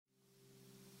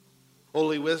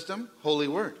Holy wisdom, holy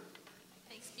word.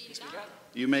 Thanks be to God.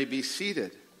 You may be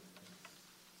seated.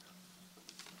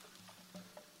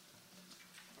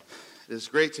 It is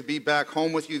great to be back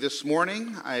home with you this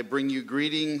morning. I bring you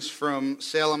greetings from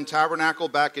Salem Tabernacle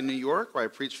back in New York, where I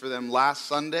preached for them last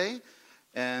Sunday.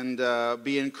 And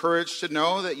be encouraged to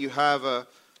know that you have a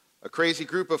crazy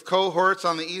group of cohorts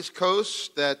on the East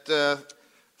Coast that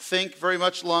think very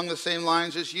much along the same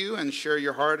lines as you and share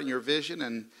your heart and your vision.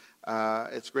 And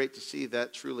it's great to see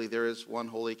that truly there is one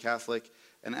holy Catholic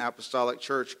and apostolic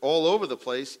church all over the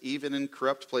place, even in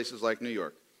corrupt places like New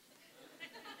York.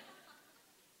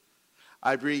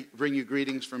 I bring you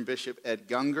greetings from Bishop Ed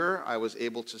Gungor. I was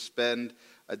able to spend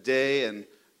a day and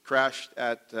crashed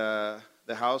at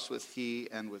the house with he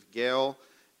and with Gail,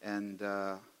 and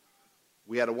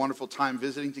we had a wonderful time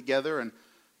visiting together and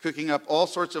cooking up all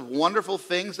sorts of wonderful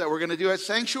things that we're going to do at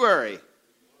Sanctuary.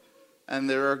 And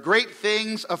there are great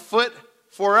things afoot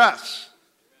for us.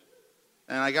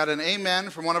 And I got an amen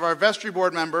from one of our vestry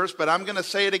board members, but I'm going to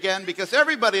say it again because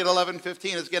everybody at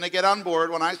 11:15 is going to get on board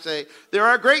when I say there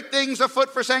are great things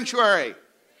afoot for Sanctuary. Amen.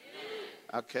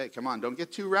 Okay, come on, don't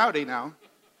get too rowdy now.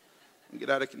 Don't get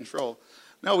out of control.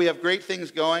 No, we have great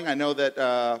things going. I know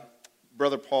that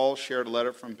Brother Paul shared a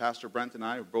letter from Pastor Brent and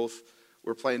I.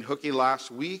 We're playing hooky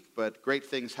last week, but great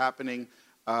things happening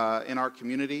in our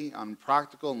community on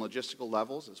practical and logistical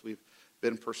levels as we've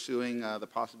been pursuing the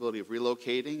possibility of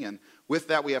relocating. And with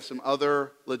that, we have some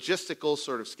other logistical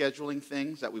sort of scheduling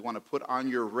things that we want to put on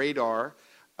your radar.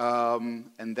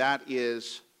 And that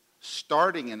is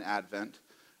starting in Advent.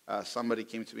 Somebody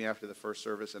came to me after the first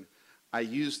service, and I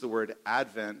used the word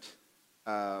Advent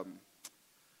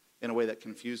in a way that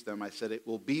confused them. I said it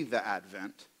will be the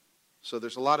Advent. So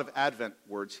there's a lot of Advent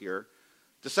words here.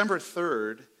 December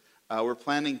 3rd, we're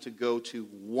planning to go to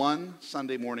one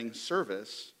Sunday morning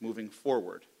service moving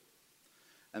forward.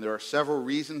 And there are several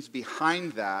reasons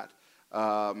behind that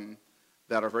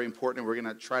that are very important. And we're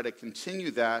going to try to continue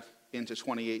that into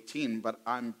 2018. But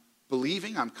I'm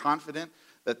confident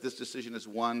that this decision is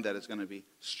one that is going to be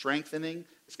strengthening.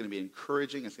 It's going to be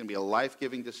encouraging. It's going to be a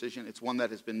life-giving decision. It's one that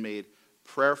has been made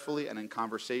prayerfully and in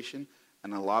conversation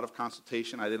and a lot of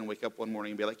consultation. I didn't wake up one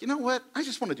morning and be like, you know what? I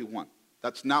just want to do one.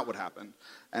 That's not what happened.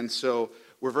 And so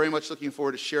we're very much looking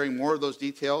forward to sharing more of those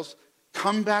details.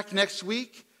 Come back next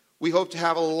week. We hope to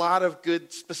have a lot of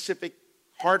good, specific,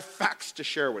 hard facts to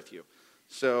share with you.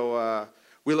 So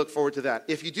we look forward to that.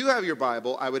 If you do have your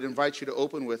Bible, I would invite you to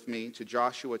open with me to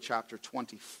Joshua chapter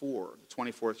 24. The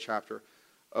 24th chapter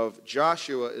of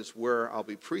Joshua is where I'll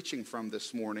be preaching from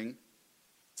this morning.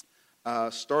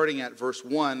 Starting at verse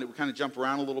 1. We kind of jump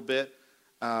around a little bit.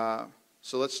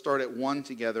 So let's start at 1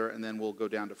 together, and then we'll go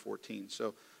down to 14.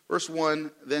 So verse 1,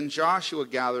 Then Joshua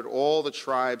gathered all the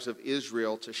tribes of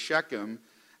Israel to Shechem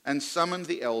and summoned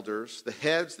the elders, the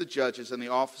heads, the judges, and the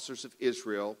officers of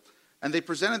Israel, and they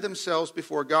presented themselves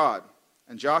before God.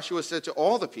 And Joshua said to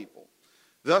all the people,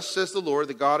 Thus says the Lord,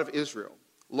 the God of Israel,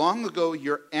 Long ago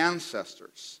your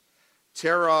ancestors,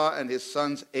 Terah and his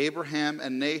sons Abraham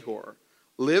and Nahor,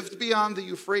 lived beyond the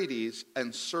Euphrates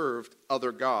and served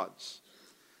other gods.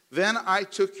 Then I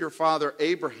took your father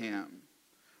Abraham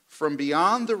from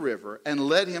beyond the river and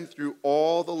led him through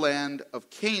all the land of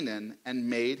Canaan and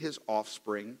made his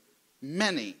offspring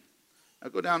many. Now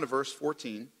go down to verse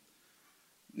 14.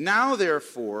 Now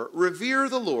therefore revere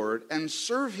the Lord and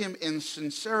serve him in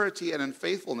sincerity and in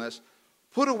faithfulness.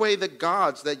 Put away the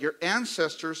gods that your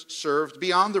ancestors served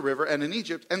beyond the river and in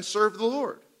Egypt and serve the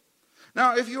Lord.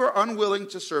 Now if you are unwilling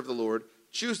to serve the Lord,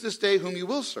 choose this day whom you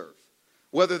will serve.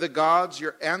 Whether the gods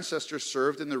your ancestors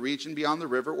served in the region beyond the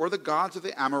river, or the gods of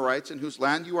the Amorites in whose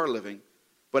land you are living.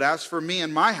 But as for me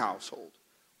and my household,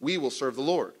 we will serve the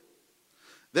Lord.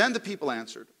 Then the people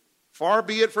answered, Far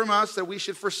be it from us that we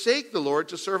should forsake the Lord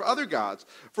to serve other gods.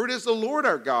 For it is the Lord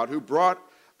our God who brought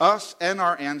us and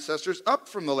our ancestors up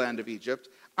from the land of Egypt,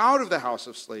 out of the house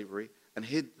of slavery, and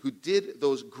who did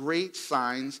those great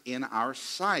signs in our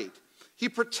sight. He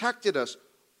protected us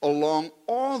along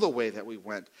all the way that we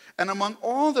went, and among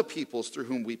all the peoples through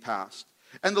whom we passed.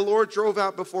 And the Lord drove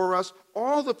out before us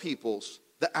all the peoples,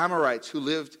 the Amorites who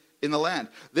lived in the land.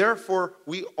 Therefore,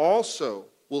 we also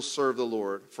will serve the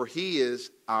Lord, for he is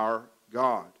our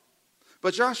God.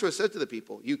 But Joshua said to the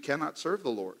people, You cannot serve the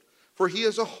Lord, for he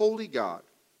is a holy God.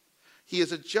 He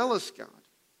is a jealous God.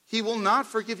 He will not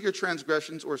forgive your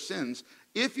transgressions or sins.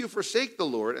 If you forsake the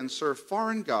Lord and serve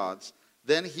foreign gods,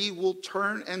 then he will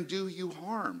turn and do you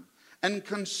harm and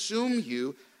consume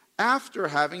you after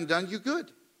having done you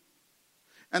good.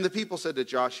 And the people said to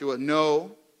Joshua,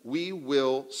 No, we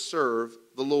will serve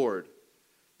the Lord.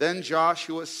 Then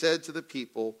Joshua said to the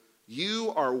people,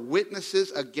 You are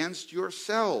witnesses against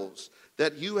yourselves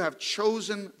that you have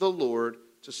chosen the Lord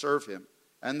to serve him.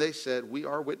 And they said, we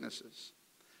are witnesses.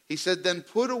 He said, then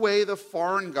put away the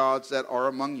foreign gods that are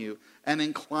among you and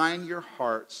incline your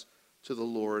hearts to the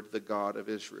Lord, the God of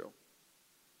Israel.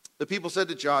 The people said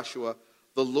to Joshua,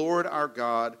 the Lord our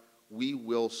God we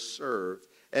will serve,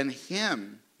 and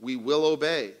him we will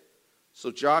obey.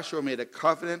 So Joshua made a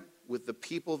covenant with the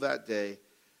people that day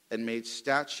and made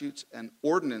statutes and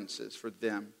ordinances for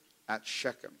them at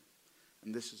Shechem.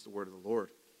 And this is the word of the Lord.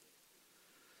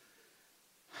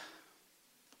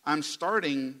 I'm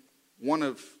starting one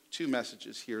of two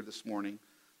messages here this morning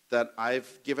that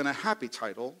I've given a happy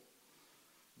title,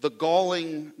 The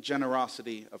Galling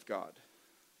Generosity of God.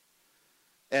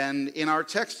 And in our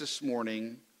text this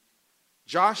morning,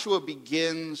 Joshua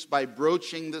begins by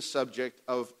broaching the subject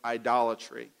of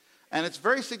idolatry. And it's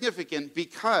very significant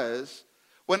because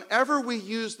whenever we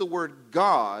use the word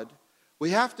God, we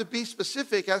have to be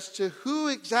specific as to who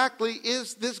exactly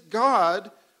is this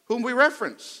God whom we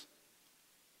reference.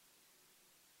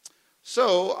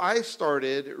 So I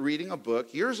started reading a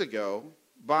book years ago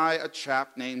by a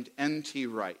chap named N.T.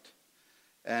 Wright.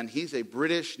 And he's a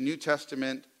British New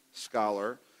Testament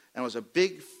scholar. And it was a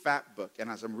big, fat book. And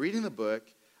as I'm reading the book,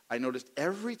 I noticed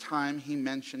every time he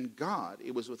mentioned God,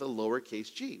 it was with a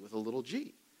lowercase g, with a little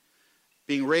g.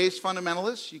 Being raised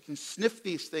fundamentalists, you can sniff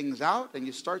these things out and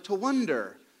you start to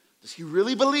wonder, does he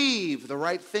really believe the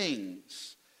right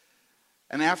things?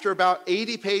 And after about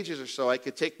 80 pages or so, I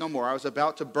could take no more. I was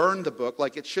about to burn the book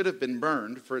like it should have been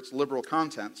burned for its liberal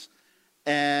contents.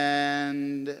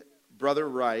 And Brother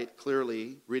Wright,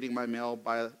 clearly reading my mail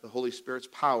by the Holy Spirit's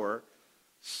power,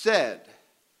 said,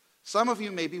 some of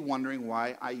you may be wondering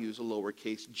why I use a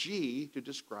lowercase g to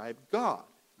describe God.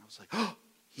 And I was like, oh,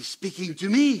 he's speaking to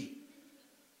me.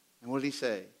 And what did he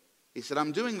say? He said,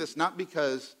 I'm doing this not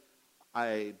because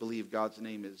I believe God's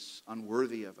name is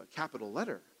unworthy of a capital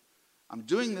letter. I'm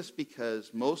doing this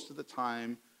because most of the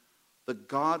time, the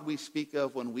God we speak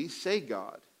of when we say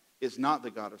God is not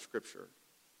the God of Scripture.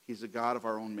 He's the God of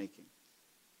our own making.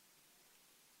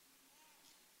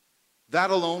 That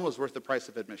alone was worth the price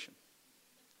of admission.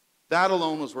 That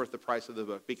alone was worth the price of the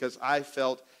book because I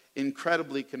felt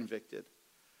incredibly convicted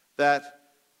that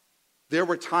there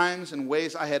were times and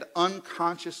ways I had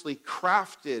unconsciously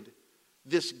crafted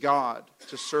this God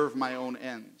to serve my own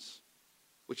ends,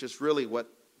 which is really what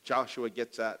Joshua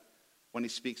gets at when he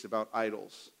speaks about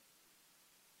idols.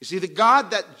 You see, the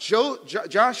God that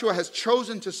Joshua has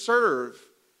chosen to serve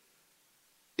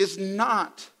is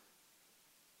not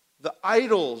the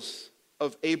idols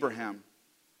of Abraham.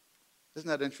 Isn't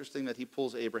that interesting that he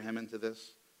pulls Abraham into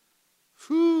this?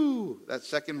 Whew, that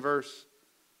second verse.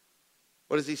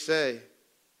 What does he say?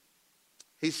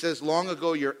 He says, long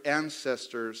ago your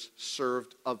ancestors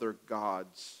served other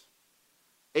gods.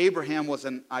 Abraham was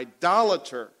an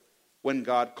idolater when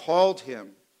God called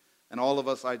him. And all of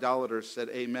us idolaters said,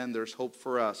 amen, there's hope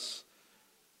for us.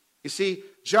 You see,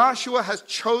 Joshua has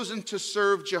chosen to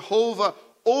serve Jehovah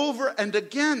over and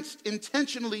against,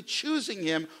 intentionally choosing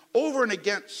him over and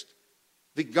against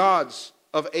the gods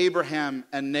of Abraham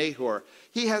and Nahor.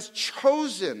 He has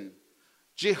chosen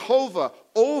Jehovah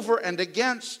over and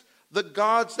against the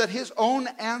gods that his own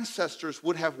ancestors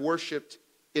would have worshipped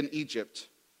in Egypt.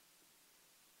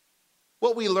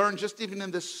 What we learn just even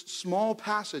in this small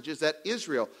passage is that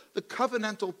Israel, the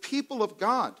covenantal people of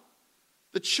God,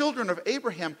 the children of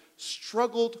Abraham,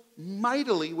 struggled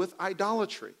mightily with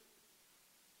idolatry.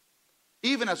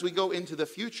 Even as we go into the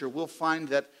future, we'll find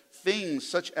that things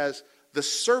such as the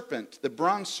serpent, the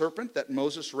bronze serpent that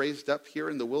Moses raised up here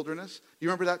in the wilderness. You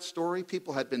remember that story?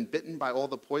 People had been bitten by all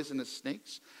the poisonous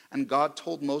snakes, and God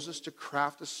told Moses to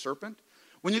craft a serpent.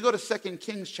 When you go to 2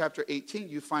 Kings chapter 18,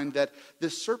 you find that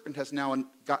this serpent has now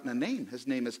gotten a name. His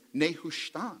name is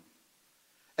Nehushtan.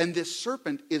 And this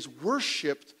serpent is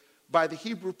worshipped by the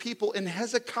Hebrew people in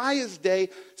Hezekiah's day,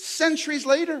 centuries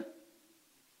later.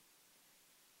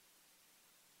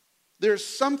 There's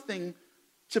something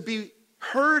to be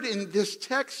heard in this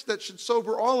text that should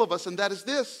sober all of us, and that is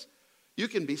this. You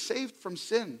can be saved from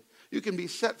sin. You can be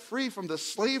set free from the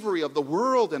slavery of the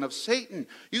world and of Satan.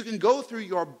 You can go through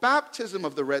your baptism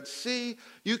of the Red Sea.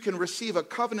 You can receive a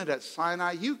covenant at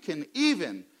Sinai. You can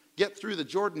even get through the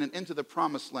Jordan and into the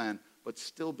promised land, but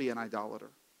still be an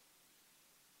idolater.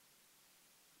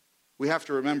 We have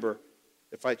to remember,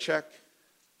 if I check,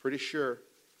 pretty sure,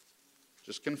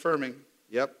 just confirming,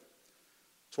 yep,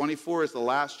 24 is the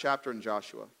last chapter in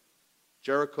Joshua.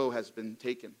 Jericho has been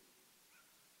taken.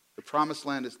 The promised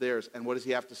land is theirs. And what does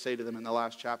he have to say to them in the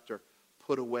last chapter?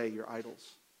 Put away your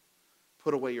idols.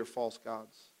 Put away your false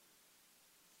gods.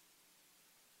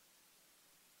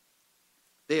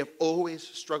 They have always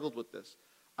struggled with this.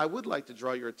 I would like to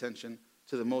draw your attention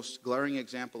to the most glaring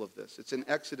example of this. It's in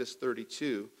Exodus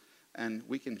 32, and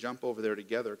we can jump over there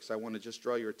together because I want to just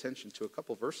draw your attention to a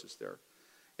couple verses there.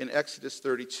 In Exodus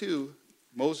 32,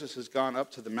 Moses has gone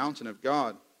up to the mountain of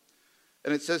God.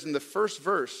 And it says in the first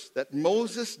verse that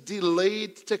Moses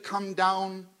delayed to come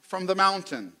down from the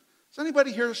mountain. Does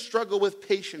anybody here struggle with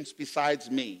patience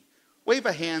besides me? Wave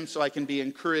a hand so I can be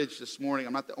encouraged this morning.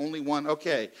 I'm not the only one.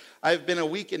 Okay. I've been a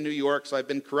week in New York, so I've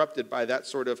been corrupted by that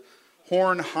sort of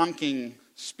horn honking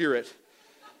spirit.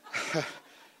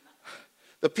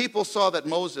 The people saw that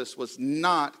Moses was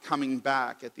not coming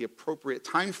back at the appropriate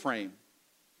time frame.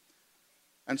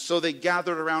 And so they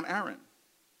gathered around Aaron.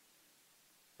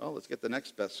 Well, let's get the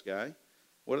next best guy.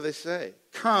 What do they say?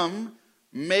 Come,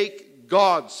 make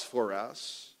gods for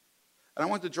us. And I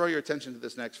want to draw your attention to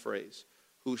this next phrase.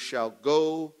 Who shall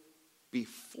go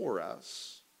before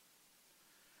us.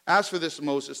 As for this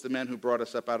Moses, the man who brought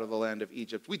us up out of the land of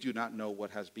Egypt, we do not know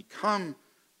what has become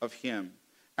of him.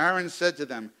 Aaron said to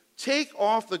them, take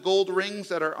off the gold rings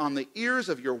that are on the ears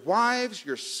of your wives,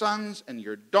 your sons, and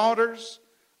your daughters.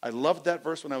 I loved that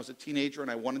verse when I was a teenager and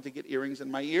I wanted to get earrings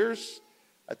in my ears.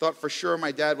 I thought for sure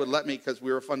my dad would let me because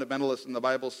we were fundamentalists and the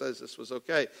Bible says this was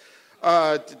okay.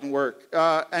 It didn't work.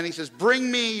 And he says,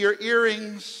 bring me your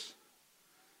earrings.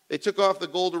 They took off the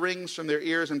gold rings from their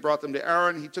ears and brought them to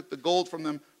Aaron. He took the gold from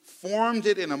them, formed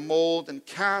it in a mold, and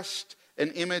cast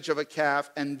an image of a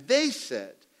calf. And they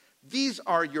said, these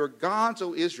are your gods,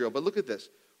 O Israel. But look at this,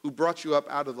 who brought you up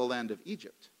out of the land of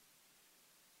Egypt.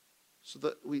 So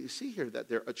that we see here that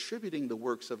they're attributing the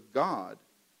works of God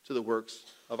to the works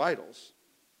of idols.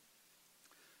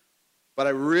 But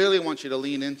I really want you to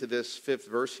lean into this fifth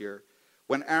verse here.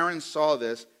 When Aaron saw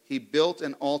this, he built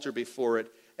an altar before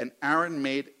it. And Aaron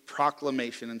made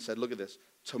proclamation and said, look at this.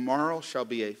 Tomorrow shall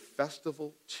be a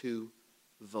festival to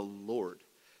the Lord.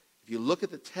 If you look at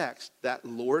the text, that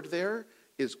Lord there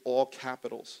is all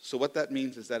capitals. So what that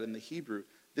means is that in the Hebrew,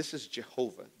 this is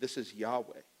Jehovah. This is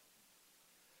Yahweh.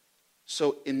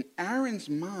 So in Aaron's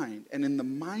mind and in the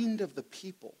mind of the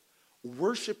people,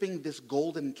 worshiping this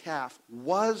golden calf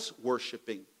was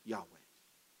worshiping Yahweh.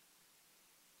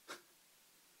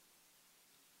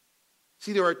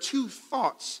 See, there are two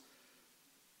thoughts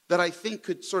that I think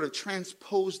could sort of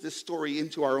transpose this story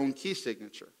into our own key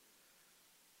signature.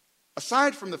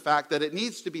 Aside from the fact that it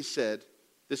needs to be said,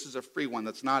 this is a free one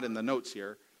that's not in the notes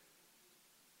here,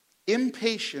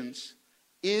 impatience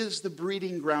is the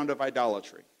breeding ground of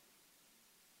idolatry.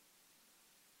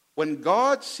 When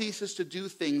God ceases to do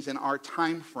things in our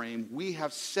time frame, we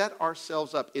have set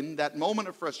ourselves up in that moment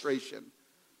of frustration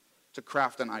to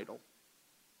craft an idol.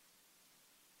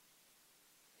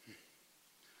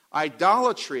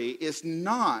 Idolatry is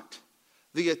not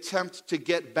the attempt to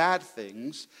get bad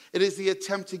things. It is the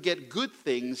attempt to get good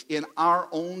things in our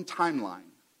own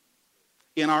timeline,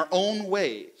 in our own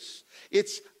ways.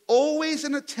 It's always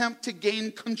an attempt to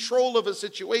gain control of a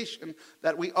situation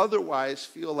that we otherwise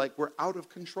feel like we're out of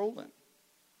control in.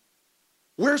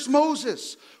 Where's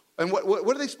Moses? And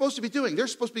what are they supposed to be doing? They're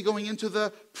supposed to be going into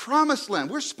the promised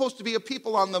land. We're supposed to be a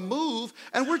people on the move,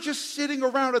 and we're just sitting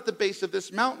around at the base of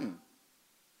this mountain.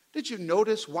 Did you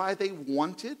notice why they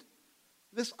wanted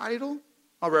this idol?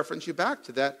 I'll reference you back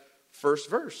to that first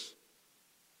verse.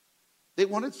 They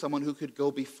wanted someone who could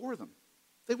go before them.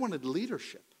 They wanted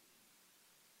leadership.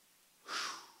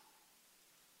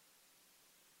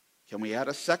 Can we add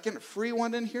a second free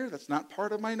one in here that's not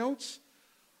part of my notes?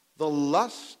 The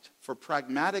lust for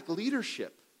pragmatic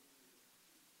leadership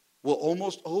will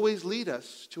almost always lead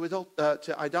us to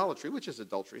idolatry, which is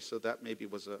adultery, so that maybe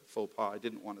was a faux pas I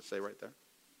didn't want to say right there.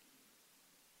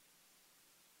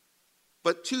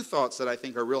 But two thoughts that I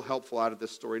think are real helpful out of this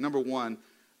story. Number one,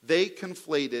 they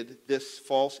conflated this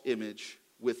false image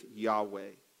with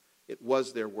Yahweh. It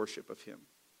was their worship of him.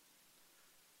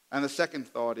 And the second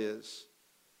thought is,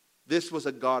 this was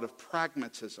a God of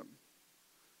pragmatism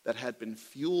that had been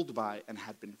fueled by and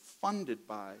had been funded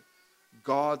by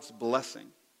God's blessing.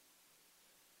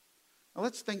 Now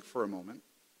let's think for a moment.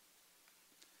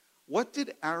 What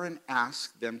did Aaron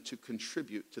ask them to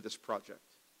contribute to this project?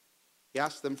 He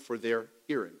asked them for their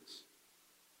earrings.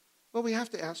 Well, we have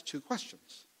to ask two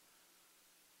questions.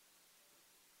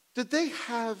 Did they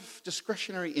have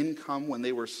discretionary income when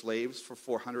they were slaves for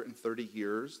 430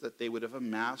 years that they would have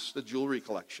amassed a jewelry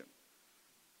collection?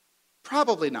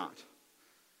 Probably not.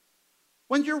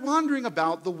 When you're wandering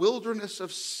about the wilderness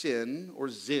of sin, or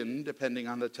zin, depending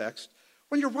on the text,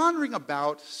 when you're wandering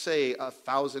about, say,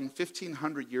 1,000,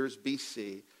 1,500 years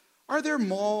BC, are there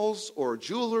malls or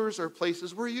jewelers or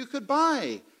places where you could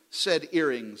buy said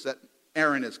earrings that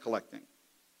Aaron is collecting?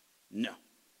 No.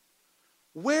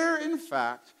 Where, in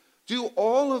fact, do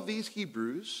all of these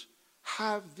Hebrews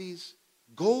have these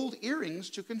gold earrings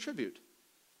to contribute?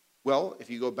 Well, if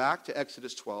you go back to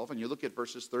Exodus 12 and you look at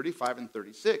verses 35 and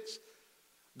 36,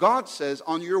 God says,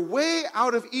 on your way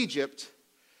out of Egypt,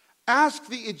 ask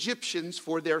the Egyptians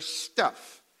for their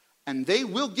stuff, and they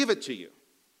will give it to you.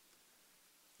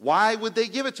 Why would they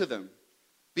give it to them?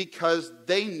 Because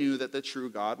they knew that the true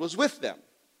God was with them.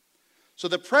 So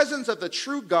the presence of the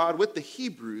true God with the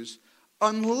Hebrews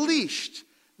unleashed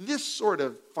this sort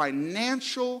of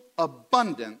financial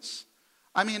abundance.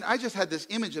 I mean, I just had this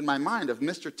image in my mind of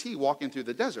Mr. T walking through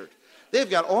the desert. They've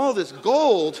got all this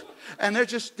gold, and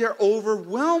they're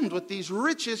overwhelmed with these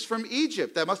riches from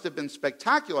Egypt. That must have been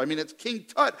spectacular. I mean, it's King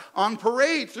Tut on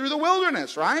parade through the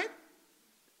wilderness, right?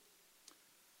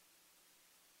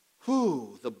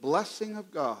 The blessing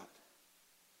of God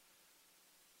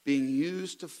being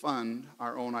used to fund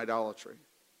our own idolatry.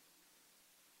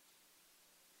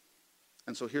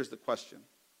 And so here's the question.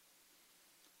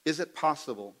 Is it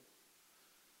possible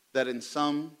that in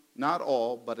some, not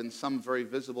all, but in some very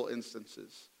visible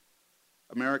instances,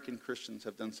 American Christians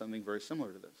have done something very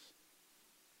similar to this?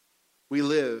 We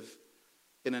live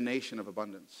in a nation of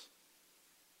abundance.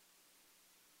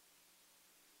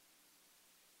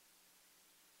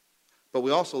 But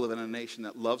we also live in a nation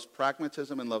that loves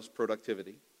pragmatism and loves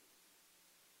productivity.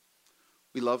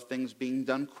 We love things being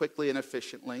done quickly and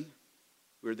efficiently.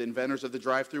 We're the inventors of the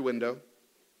drive-through window.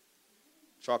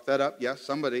 Chalk that up. Yes,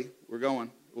 somebody. We're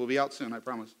going. We'll be out soon, I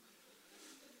promise.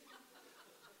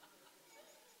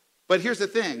 But here's the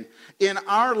thing. In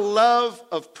our love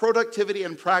of productivity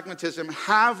and pragmatism,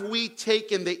 have we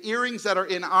taken the earrings that are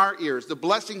in our ears, the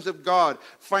blessings of God,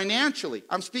 financially?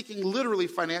 I'm speaking literally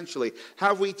financially.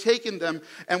 Have we taken them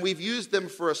and we've used them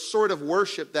for a sort of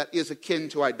worship that is akin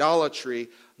to idolatry,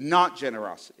 not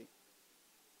generosity?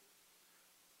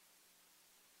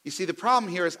 You see, the problem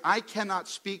here is I cannot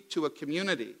speak to a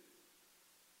community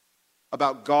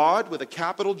about God with a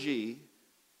capital G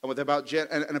and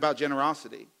about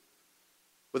generosity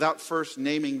without first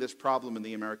naming this problem in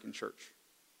the American church.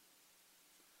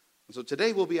 And so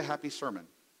today will be a happy sermon.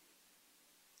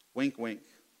 Wink, wink.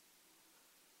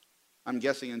 I'm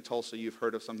guessing in Tulsa you've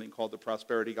heard of something called the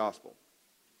prosperity gospel.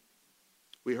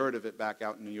 We heard of it back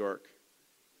out in New York.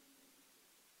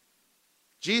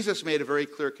 Jesus made a very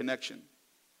clear connection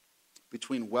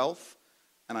between wealth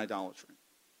and idolatry.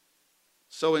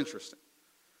 So interesting.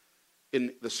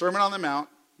 In the Sermon on the Mount,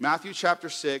 Matthew chapter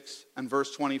 6 and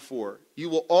verse 24, you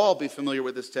will all be familiar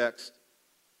with this text.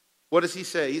 What does he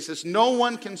say? He says, no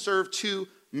one can serve two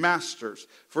masters,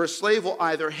 for a slave will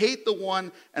either hate the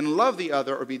one and love the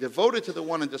other, or be devoted to the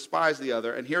one and despise the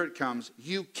other. And here it comes.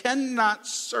 You cannot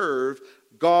serve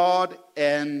God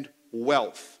and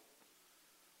wealth.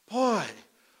 Boy,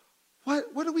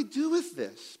 what do we do with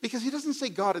this? Because he doesn't say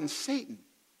God and Satan.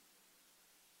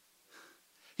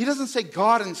 He doesn't say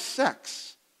God and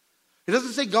sex. He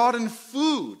doesn't say God and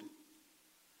food.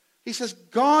 He says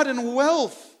God and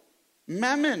wealth.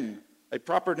 Mammon, a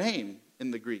proper name in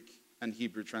the Greek and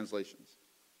Hebrew translations.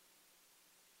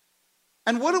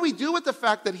 And what do we do with the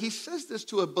fact that he says this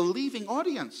to a believing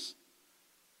audience?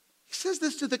 He says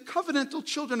this to the covenantal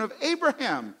children of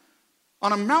Abraham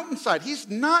on a mountainside. He's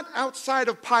not outside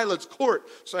of Pilate's court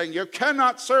saying, you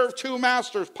cannot serve two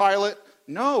masters, Pilate.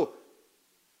 No.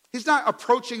 He's not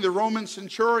approaching the Roman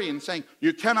centurion saying,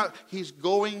 you cannot. He's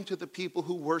going to the people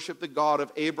who worship the God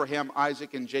of Abraham,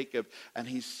 Isaac, and Jacob. And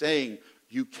he's saying,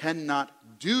 you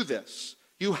cannot do this.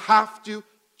 You have to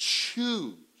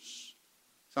choose.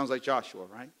 Sounds like Joshua,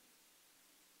 right?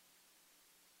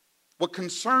 What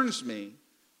concerns me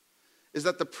is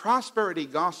that the prosperity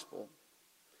gospel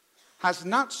has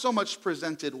not so much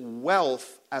presented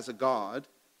wealth as a god,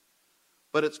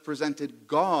 but it's presented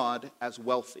God as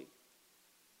wealthy.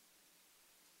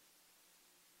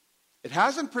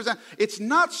 It's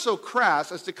not so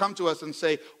crass as to come to us and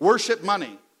say, worship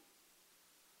money.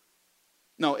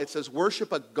 No, it says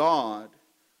worship a God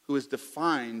who is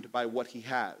defined by what he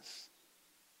has.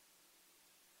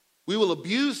 We will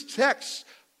abuse texts,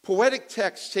 poetic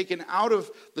texts taken out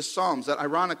of the Psalms that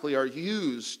ironically are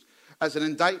used as an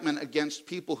indictment against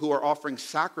people who are offering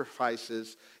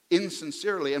sacrifices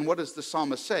insincerely. And what does the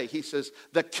psalmist say? He says,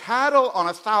 the cattle on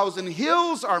 1,000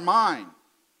 hills are mine.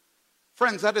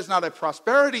 Friends, that is not a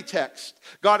prosperity text.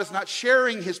 God is not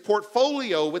sharing his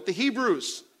portfolio with the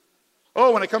Hebrews.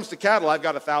 Oh, when it comes to cattle, I've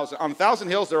got 1,000. On 1,000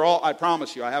 hills, they're all, I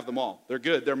promise you, I have them all. They're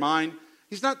good, they're mine.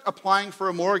 He's not applying for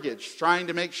a mortgage, trying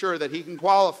to make sure that he can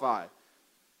qualify.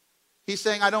 He's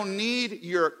saying, I don't need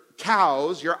your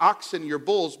cows, your oxen, your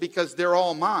bulls, because they're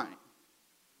all mine.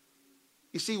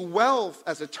 You see, wealth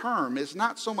as a term is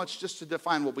not so much just to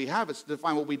define what we have, it's to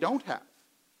define what we don't have.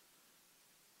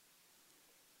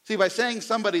 See, by saying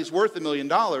somebody's worth $1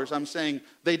 million, I'm saying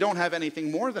they don't have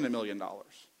anything more than $1 million.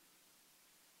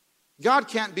 God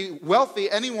can't be wealthy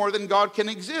any more than God can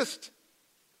exist.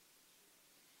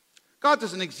 God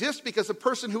doesn't exist because the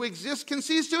person who exists can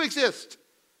cease to exist.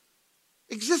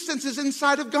 Existence is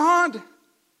inside of God.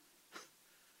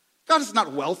 God is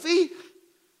not wealthy.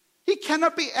 He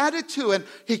cannot be added to and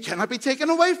he cannot be taken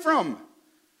away from.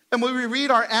 And when we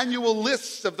read our annual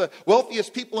lists of the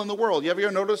wealthiest people in the world, you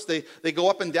ever notice they go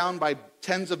up and down by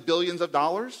tens of billions of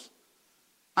dollars?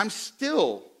 I'm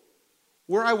still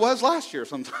where I was last year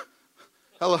sometime.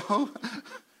 Hello?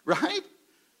 Right?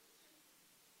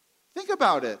 Think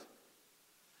about it.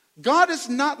 God is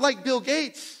not like Bill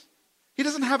Gates. He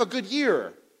doesn't have a good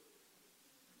year.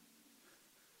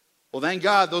 Well, thank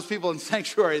God those people in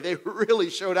Sanctuary, they really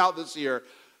showed out this year.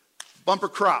 Bumper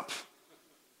crop.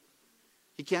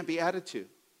 He can't be added to.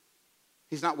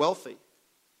 He's not wealthy.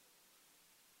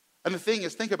 And the thing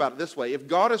is, think about it this way. If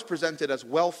God is presented as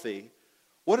wealthy,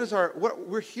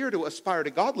 we're here to aspire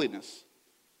to godliness.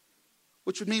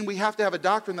 Which would mean we have to have a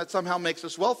doctrine that somehow makes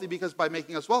us wealthy, because by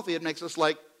making us wealthy, it makes us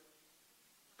like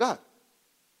God.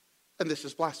 And this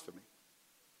is blasphemy.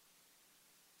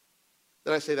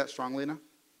 Did I say that strongly enough?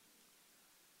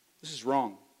 This is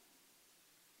wrong.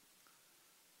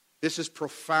 This is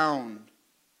profound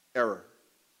error.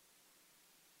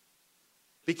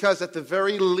 Because at the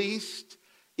very least,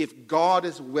 if God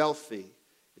is wealthy,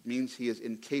 it means he is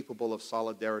incapable of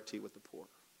solidarity with the poor.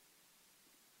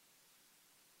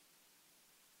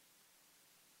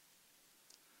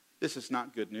 This is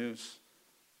not good news.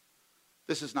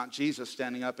 This is not Jesus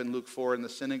standing up in Luke 4 in the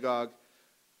synagogue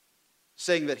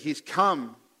saying that he's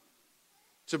come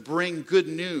to bring good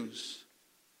news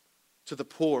to the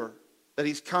poor, that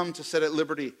he's come to set at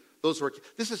liberty those who are...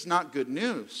 This is not good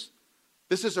news.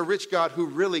 This is a rich God who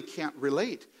really can't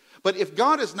relate. But if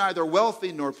God is neither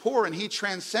wealthy nor poor and he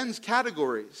transcends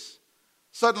categories,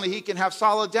 suddenly he can have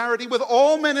solidarity with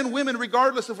all men and women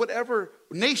regardless of whatever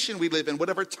nation we live in,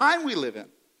 whatever time we live in.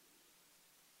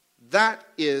 That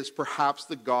is perhaps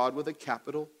the God with a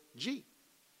capital G.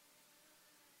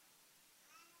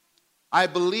 I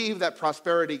believe that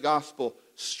prosperity gospel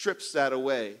strips that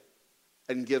away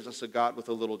and gives us a God with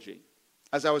a little g.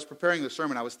 As I was preparing the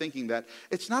sermon, I was thinking that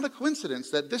it's not a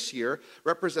coincidence that this year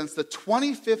represents the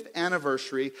 25th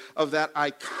anniversary of that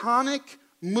iconic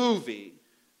movie,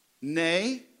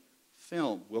 nay,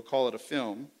 film. We'll call it a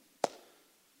film.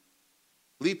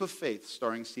 Leap of Faith,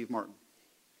 starring Steve Martin.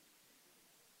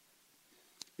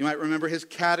 You might remember his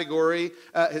character,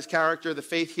 the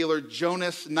faith healer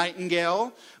Jonas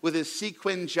Nightingale, with his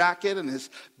sequin jacket and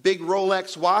his big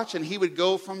Rolex watch, and he would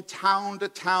go from town to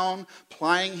town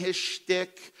plying his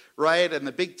shtick, right, and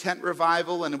the big tent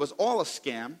revival, and it was all a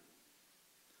scam.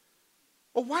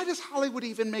 Well, why does Hollywood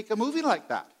even make a movie like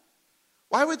that?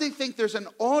 Why would they think there's an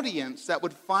audience that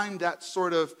would find that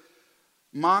sort of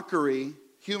mockery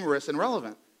humorous and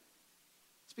relevant?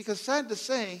 It's because, sad to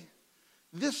say,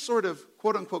 this sort of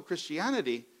quote-unquote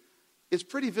Christianity is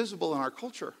pretty visible in our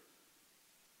culture.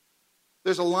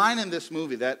 There's a line in this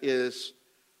movie that it's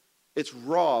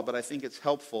raw, but I think it's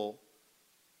helpful.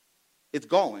 It's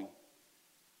galling.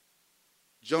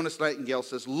 Jonas Nightingale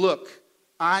says, "Look,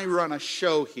 I run a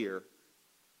show here.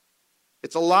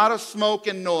 It's a lot of smoke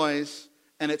and noise,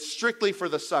 and it's strictly for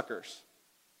the suckers."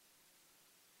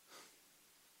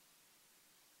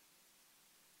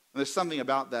 And there's something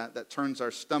about that turns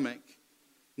our stomach.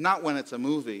 Not when it's a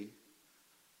movie,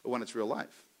 but when it's real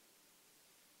life.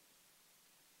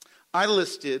 I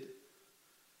listed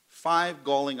 5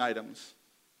 galling items.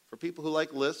 For people who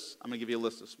like lists, I'm going to give you a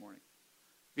list this morning.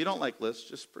 If you don't like lists,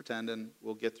 just pretend and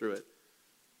we'll get through it.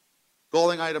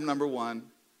 Galling item number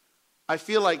 1. I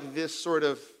feel like this sort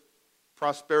of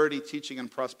prosperity teaching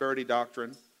and prosperity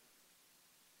doctrine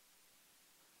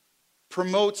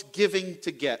promotes giving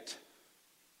to get.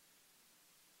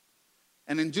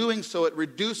 And in doing so, it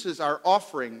reduces our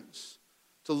offerings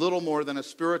to little more than a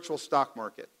spiritual stock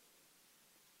market.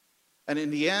 And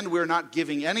in the end, we're not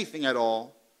giving anything at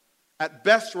all. At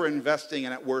best, we're investing,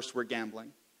 and at worst, we're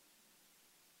gambling.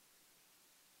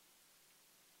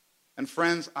 And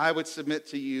friends, I would submit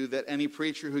to you that any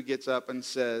preacher who gets up and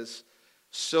says,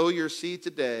 sow your seed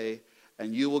today,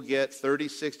 and you will get 30,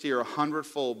 60, or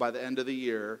 100-fold by the end of the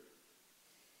year,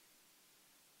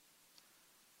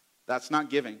 that's not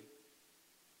giving.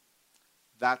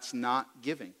 That's not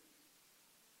giving.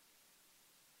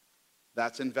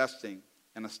 That's investing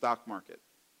in a stock market.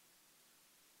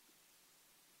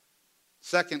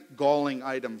 Second galling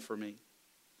item for me.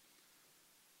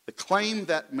 The claim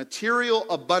that material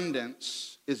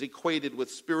abundance is equated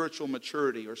with spiritual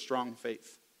maturity or strong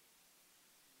faith.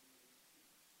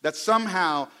 That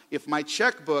somehow, if my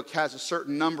checkbook has a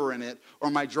certain number in it, or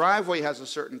my driveway has a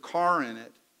certain car in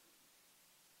it,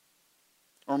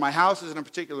 or my house is in a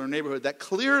particular neighborhood, that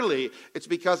clearly it's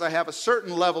because I have a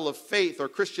certain level of faith or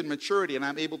Christian maturity and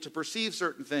I'm able to perceive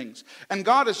certain things. And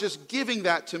God is just giving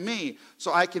that to me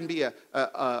so I can be a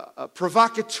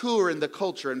provocateur in the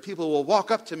culture, and people will walk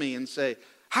up to me and say,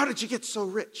 "How did you get so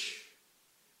rich?"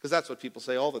 Because that's what people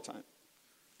say all the time.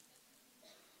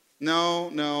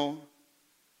 No.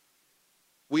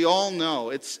 We all know,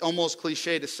 it's almost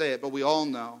cliche to say it, but we all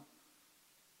know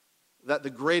that the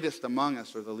greatest among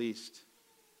us are the least.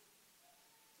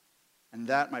 And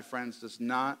that, my friends, does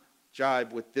not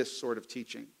jibe with this sort of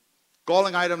teaching.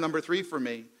 Galling item number 3 for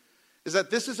me is that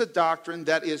this is a doctrine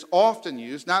that is often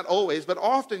used, not always, but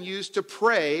often used to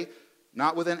prey,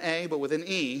 not with an A, but with an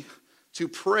E, to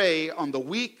prey on the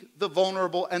weak, the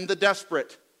vulnerable, and the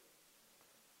desperate.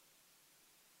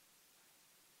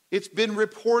 It's been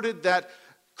reported that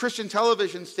Christian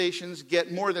television stations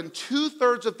get more than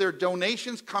 2/3 of their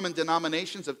donations come in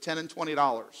denominations of $10 and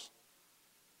 $20,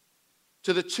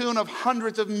 to the tune of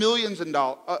hundreds of millions of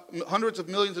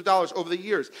dollars over the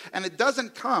years. And it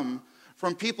doesn't come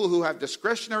from people who have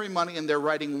discretionary money and they're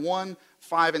writing $1,000,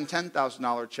 $5,000, and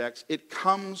 $10,000 checks. It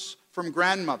comes from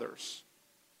grandmothers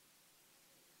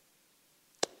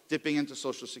dipping into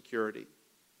Social Security.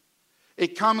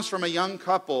 It comes from a young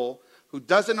couple who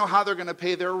doesn't know how they're going to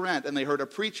pay their rent, and they heard a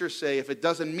preacher say, if it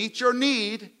doesn't meet your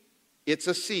need, it's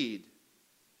a seed.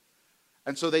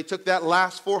 And so they took that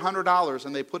last $400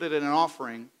 and they put it in an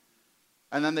offering,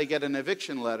 and then they get an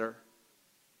eviction letter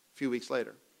a few weeks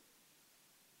later.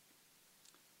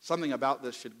 Something about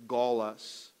this should gall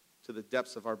us to the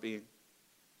depths of our being.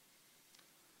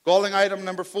 Galling item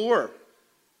number 4.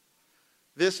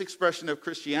 This expression of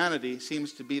Christianity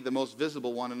seems to be the most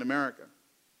visible one in America.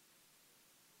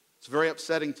 It's very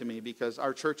upsetting to me because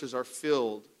our churches are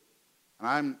filled, and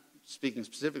I'm speaking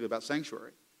specifically about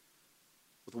Sanctuary,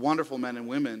 with wonderful men and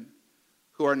women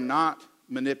who are not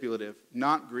manipulative,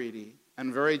 not greedy,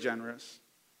 and very generous.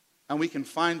 And we can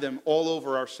find them all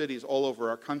over our cities, all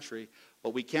over our country, but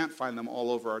we can't find them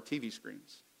all over our TV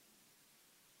screens.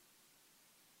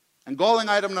 And galling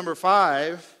item number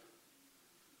 5,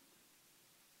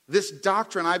 this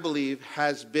doctrine, I believe,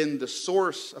 has been the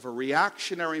source of a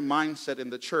reactionary mindset in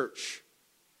the church.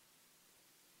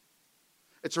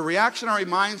 It's a reactionary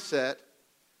mindset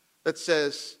that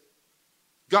says,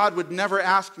 God would never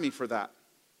ask me for that.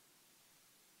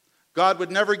 God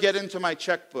would never get into my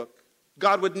checkbook.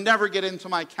 God would never get into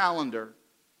my calendar.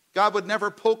 God would never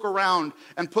poke around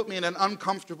and put me in an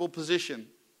uncomfortable position.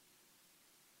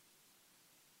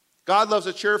 God loves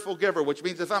a cheerful giver, which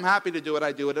means if I'm happy to do it,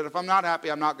 I do it. And if I'm not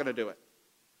happy, I'm not going to do it.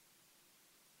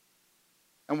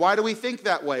 And why do we think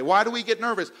that way? Why do we get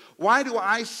nervous? Why do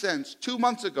I sense 2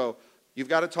 months ago, you've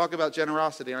got to talk about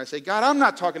generosity? And I say, God, I'm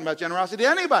not talking about generosity to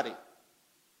anybody.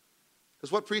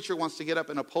 Because what preacher wants to get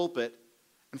up in a pulpit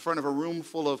in front of a room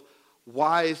full of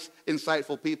wise,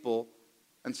 insightful people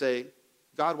and say,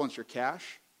 God wants your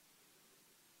cash?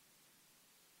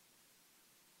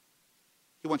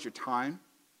 He wants your time.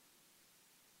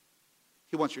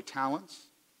 He wants your talents.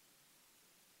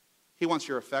 He wants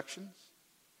your affections.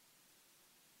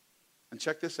 And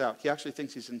check this out. He actually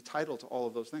thinks he's entitled to all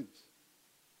of those things.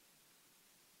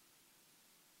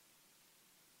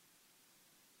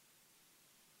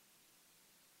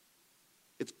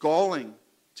 It's galling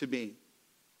to me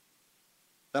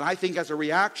that I think as a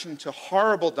reaction to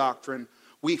horrible doctrine,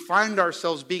 we find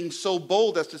ourselves being so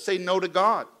bold as to say no to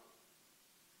God.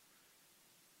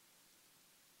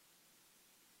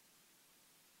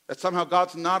 That somehow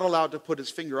God's not allowed to put his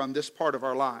finger on this part of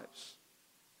our lives.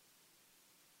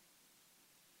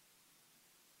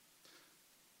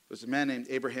 There's a man named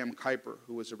Abraham Kuyper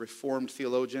who was a Reformed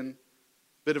theologian,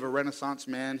 bit of a Renaissance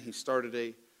man. He started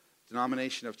a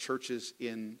denomination of churches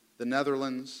in the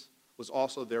Netherlands, was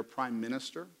also their prime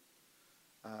minister,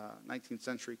 19th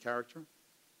century character.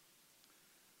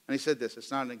 And he said this,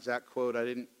 it's not an exact quote, I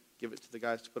didn't give it to the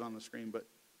guys to put on the screen, but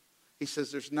he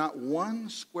says, there's not 1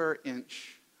 square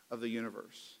inch of the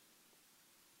universe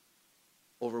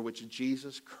over which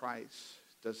Jesus Christ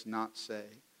does not say,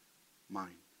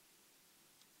 mine.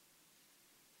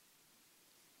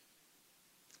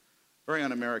 Very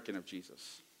un-American of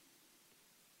Jesus.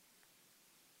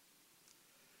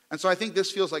 And so I think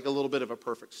this feels like a little bit of a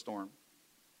perfect storm.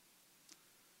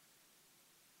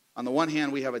 On the one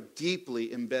hand, we have a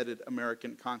deeply embedded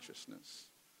American consciousness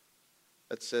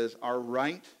that says our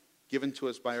right given to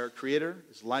us by our Creator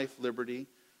is life, liberty,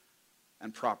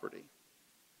 and property.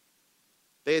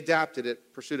 They adapted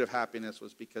it. Pursuit of happiness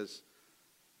was because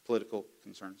political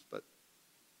concerns.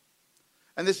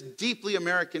 And this deeply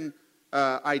American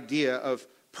idea of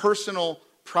personal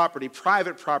property,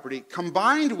 private property,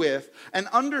 combined with an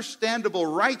understandable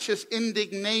righteous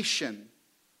indignation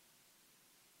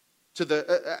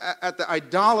at the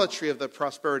idolatry of the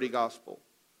prosperity gospel,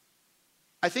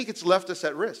 I think it's left us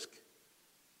at risk.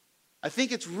 I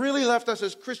think it's really left us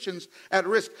as Christians at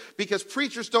risk because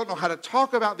preachers don't know how to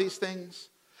talk about these things.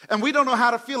 And we don't know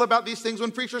how to feel about these things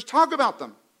when preachers talk about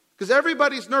them. Because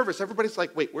everybody's nervous. Everybody's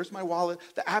like, wait, where's my wallet?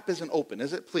 The app isn't open,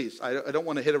 is it? Please, I don't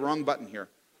want to hit a wrong button here.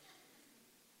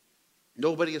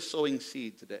 Nobody is sowing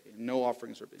seed today. No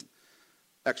offerings are being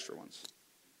extra ones.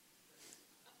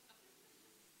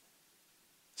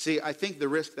 See, I think the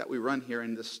risk that we run here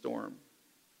in this storm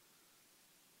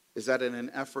is that in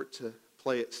an effort to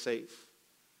play it safe,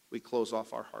 we close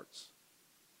off our hearts.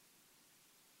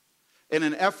 In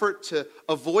an effort to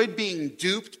avoid being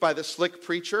duped by the slick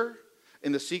preacher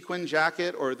in the sequin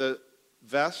jacket or the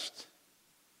vest,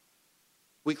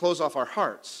 we close off our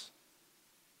hearts.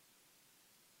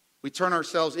 We turn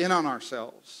ourselves in on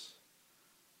ourselves.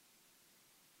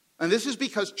 And this is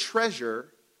because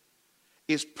treasure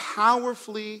is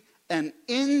powerfully and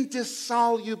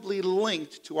indissolubly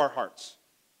linked to our hearts.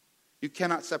 You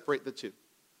cannot separate the two.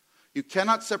 You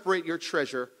cannot separate your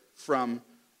treasure from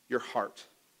your heart.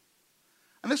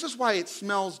 And this is why it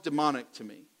smells demonic to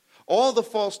me. All the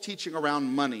false teaching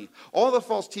around money, all the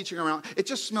false teaching around, it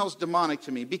just smells demonic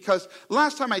to me because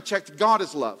last time I checked, God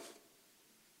is love.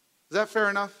 Is that fair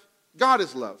enough? God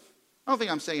is love. I don't think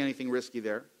I'm saying anything risky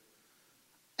there.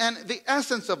 And the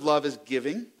essence of love is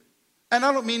giving. And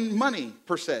I don't mean money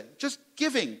per se, just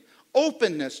giving,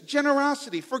 openness,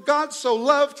 generosity. For God so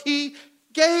loved, he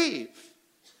gave.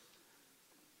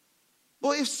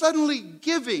 Well, if suddenly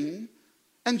giving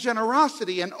and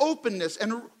generosity and openness,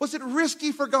 and was it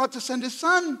risky for God to send his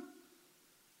son?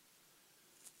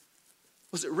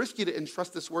 Was it risky to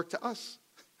entrust this work to us?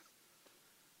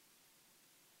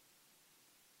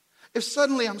 If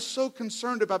suddenly I'm so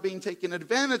concerned about being taken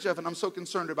advantage of and I'm so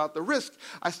concerned about the risk,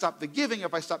 I stop the giving.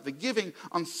 If I stop the giving,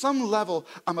 on some level,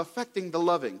 I'm affecting the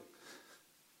loving.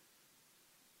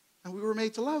 And we were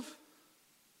made to love.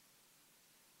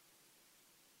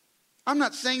 I'm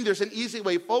not saying there's an easy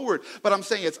way forward, but I'm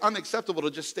saying it's unacceptable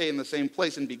to just stay in the same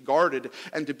place and be guarded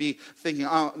and to be thinking,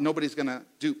 oh, nobody's going to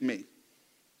dupe me.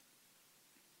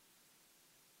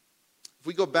 If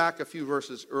we go back a few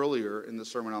verses earlier in the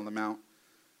Sermon on the Mount,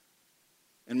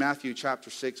 in Matthew chapter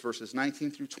 6, verses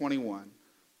 19 through 21,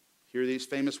 hear these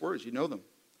famous words. You know them.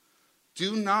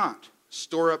 Do not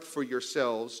store up for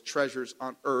yourselves treasures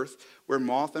on earth where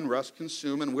moth and rust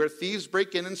consume and where thieves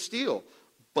break in and steal.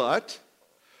 But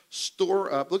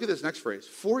store up, look at this next phrase,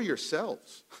 for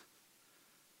yourselves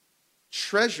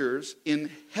treasures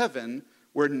in heaven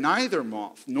where neither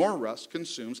moth nor rust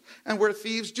consumes and where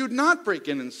thieves do not break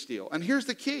in and steal. And here's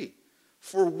the key.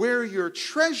 For where your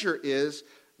treasure is,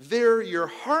 there your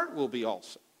heart will be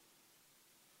also.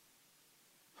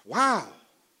 Wow.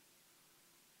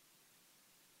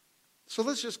 So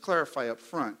let's just clarify up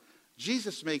front.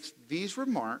 Jesus makes these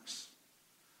remarks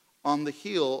on the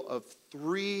heel of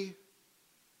 3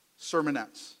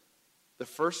 sermonettes. The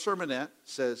first sermonette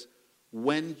says,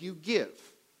 when you give.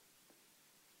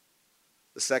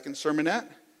 The second sermonette,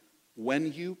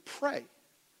 when you pray.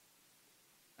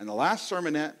 And the last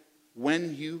sermonette,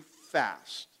 when you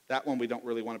fast. That one we don't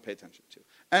really want to pay attention to.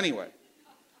 Anyway,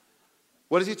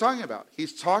 what is he talking about?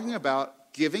 He's talking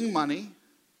about giving money,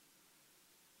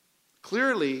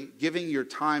 clearly giving your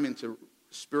time into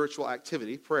spiritual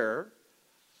activity, prayer,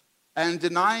 and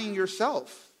denying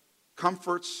yourself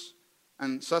comforts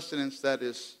and sustenance that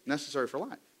is necessary for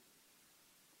life.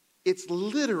 It's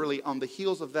literally on the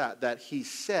heels of that he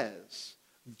says,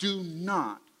 do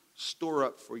not store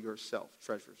up for yourself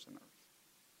treasures on earth.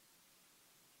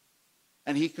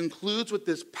 And he concludes with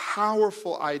this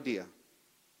powerful idea.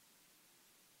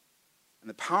 And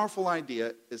the powerful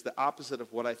idea is the opposite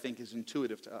of what I think is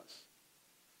intuitive to us.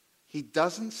 He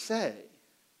doesn't say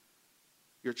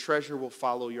your treasure will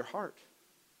follow your heart.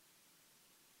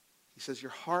 He says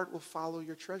your heart will follow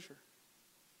your treasure.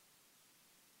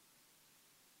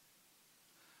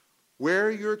 Where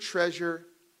your treasure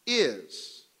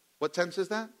is. What tense is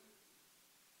that?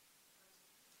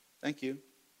 Thank you.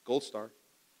 Gold star.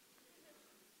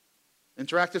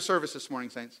 Interactive service this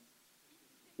morning, saints.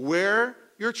 Where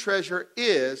your treasure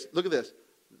is, look at this.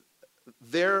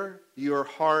 There your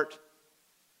heart,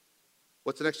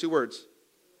 what's the next 2 words?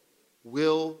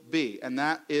 Will be. And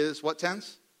that is what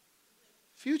tense?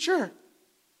 Future.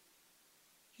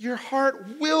 your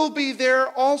heart will be there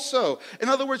also. In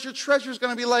other words, your treasure is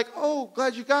going to be like, oh,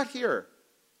 glad you got here.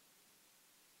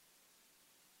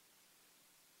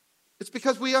 It's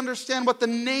because we understand what the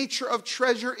nature of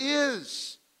treasure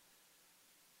is.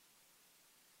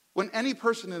 When any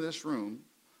person in this room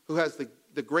who has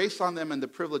the grace on them and the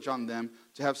privilege on them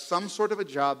to have some sort of a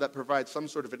job that provides some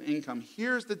sort of an income,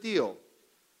 here's the deal.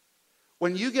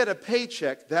 When you get a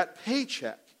paycheck, that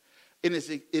paycheck, it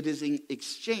is in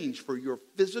exchange for your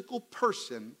physical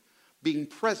person being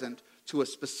present to a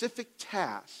specific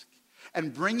task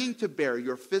and bringing to bear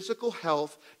your physical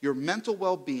health, your mental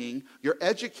well-being, your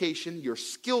education, your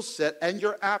skill set, and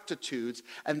your aptitudes.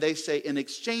 And they say, in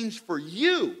exchange for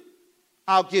you,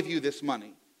 I'll give you this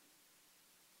money.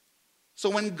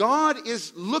 So when God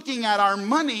is looking at our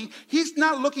money, he's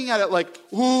not looking at it like,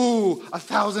 ooh,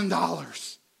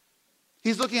 $1,000.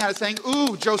 He's looking at it saying,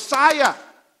 ooh, Josiah.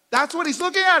 That's what he's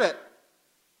looking at it.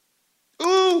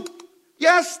 Ooh,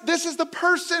 yes, this is the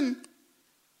person.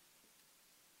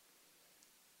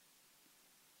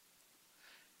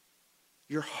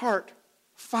 Your heart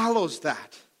follows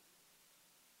that.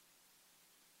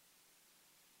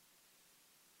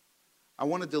 I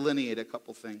want to delineate a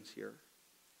couple things here.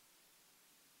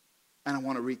 And I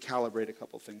want to recalibrate a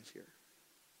couple things here.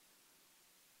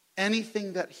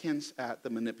 Anything that hints at the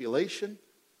manipulation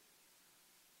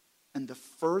and the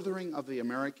furthering of the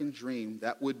American dream,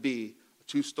 that would be a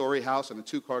 2-story house and a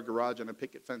 2-car garage and a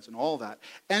picket fence and all that,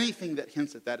 anything that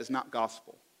hints at that is not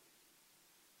gospel.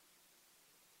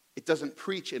 It doesn't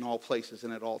preach in all places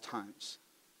and at all times.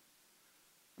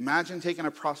 Imagine taking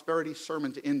a prosperity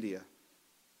sermon to India.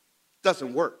 It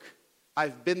doesn't work.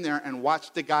 I've been there and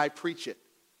watched the guy preach it.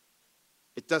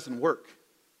 It doesn't work.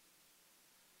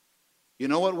 You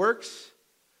know what works?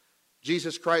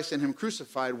 Jesus Christ and him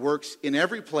crucified works in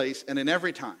every place and in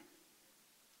every time.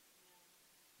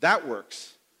 That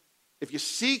works. If you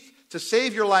seek to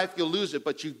save your life, you'll lose it.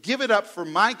 But you give it up for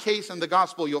my case and the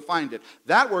gospel, you'll find it.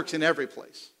 That works in every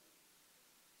place.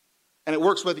 And it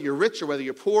works whether you're rich or whether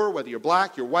you're poor, whether you're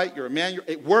black, you're white, you're a man.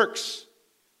 It works.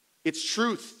 It's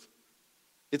truth.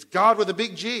 It's God with a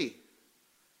big G.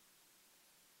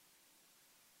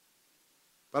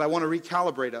 But I want to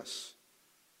recalibrate us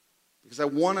because I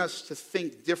want us to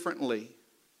think differently.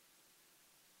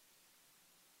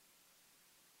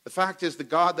 The fact is, the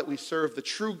God that we serve, the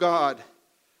true God,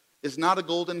 is not a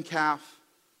golden calf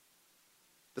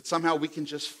that somehow we can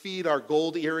just feed our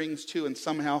gold earrings to and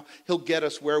somehow he'll get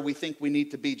us where we think we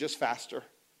need to be just faster.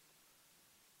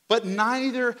 But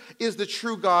neither is the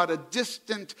true God a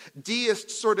distant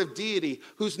deist sort of deity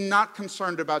who's not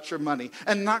concerned about your money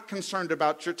and not concerned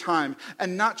about your time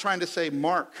and not trying to say,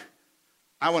 Mark,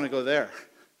 I want to go there.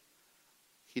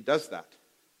 He does that.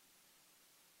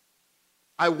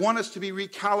 I want us to be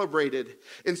recalibrated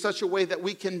in such a way that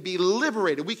we can be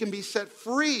liberated, we can be set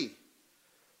free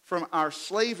from our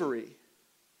slavery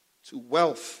to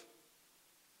wealth,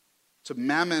 to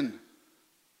mammon,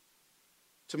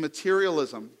 to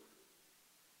materialism.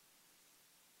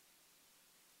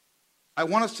 I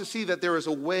want us to see that there is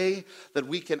a way that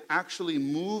we can actually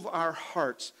move our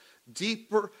hearts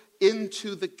deeper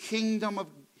into the kingdom of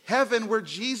heaven where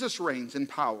Jesus reigns in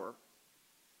power.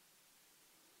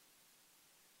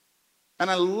 And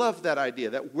I love that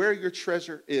idea that where your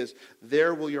treasure is,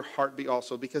 there will your heart be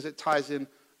also, because it ties in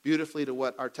beautifully to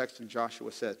what our text in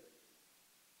Joshua said.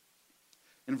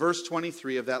 In verse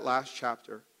 23 of that last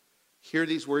chapter, hear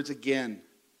these words again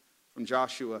from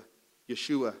Joshua,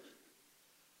 Yeshua.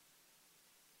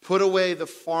 Put away the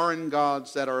foreign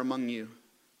gods that are among you,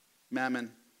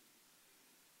 mammon,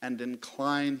 and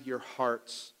incline your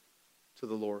hearts to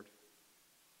the Lord.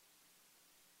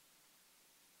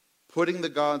 Putting the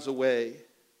gods away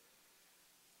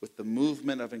with the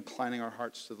movement of inclining our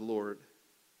hearts to the Lord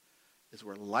is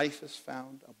where life is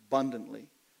found abundantly,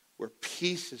 where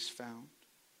peace is found,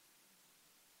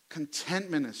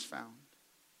 contentment is found.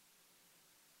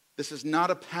 This is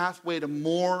not a pathway to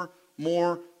more.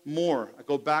 I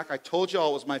go back, I told you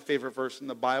all it was my favorite verse in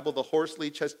the Bible. The horse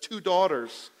leech has 2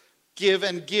 daughters, give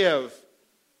and give.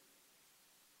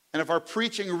 And if our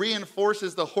preaching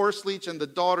reinforces the horse leech and the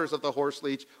daughters of the horse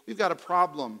leech, we've got a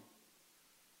problem.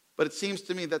 But it seems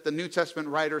to me that the New Testament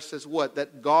writer says what?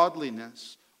 That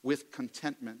godliness with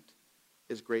contentment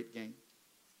is great gain.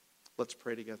 Let's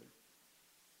pray together.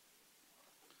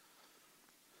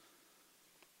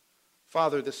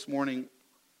 Father, this morning,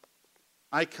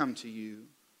 I come to you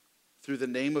through the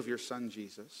name of your Son,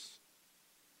 Jesus.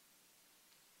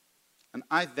 And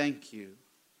I thank you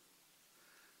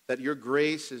that your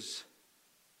grace is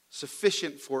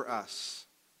sufficient for us.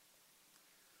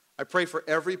 I pray for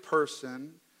every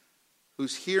person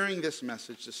who's hearing this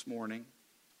message this morning,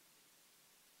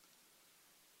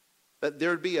 that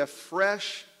there'd be a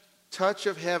fresh touch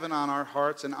of heaven on our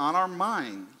hearts and on our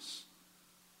minds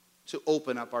to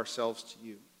open up ourselves to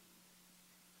you.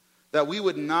 That we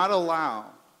would not allow,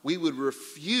 we would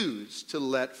refuse to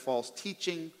let false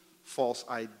teaching, false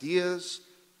ideas,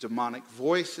 demonic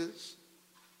voices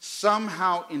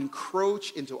somehow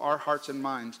encroach into our hearts and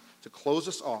minds to close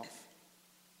us off,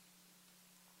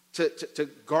 to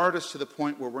guard us to the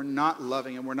point where we're not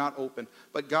loving and we're not open.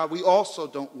 But God, we also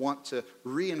don't want to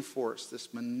reinforce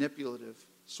this manipulative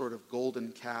sort of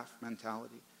golden calf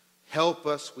mentality. Help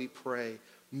us, we pray.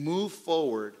 Move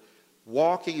forward,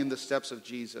 walking in the steps of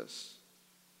Jesus,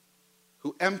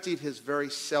 who emptied his very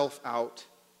self out,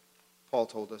 Paul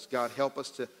told us. God, help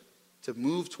us to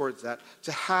move towards that,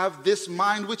 to have this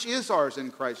mind which is ours in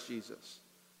Christ Jesus.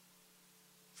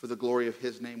 For the glory of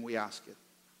his name we ask it.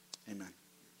 Amen.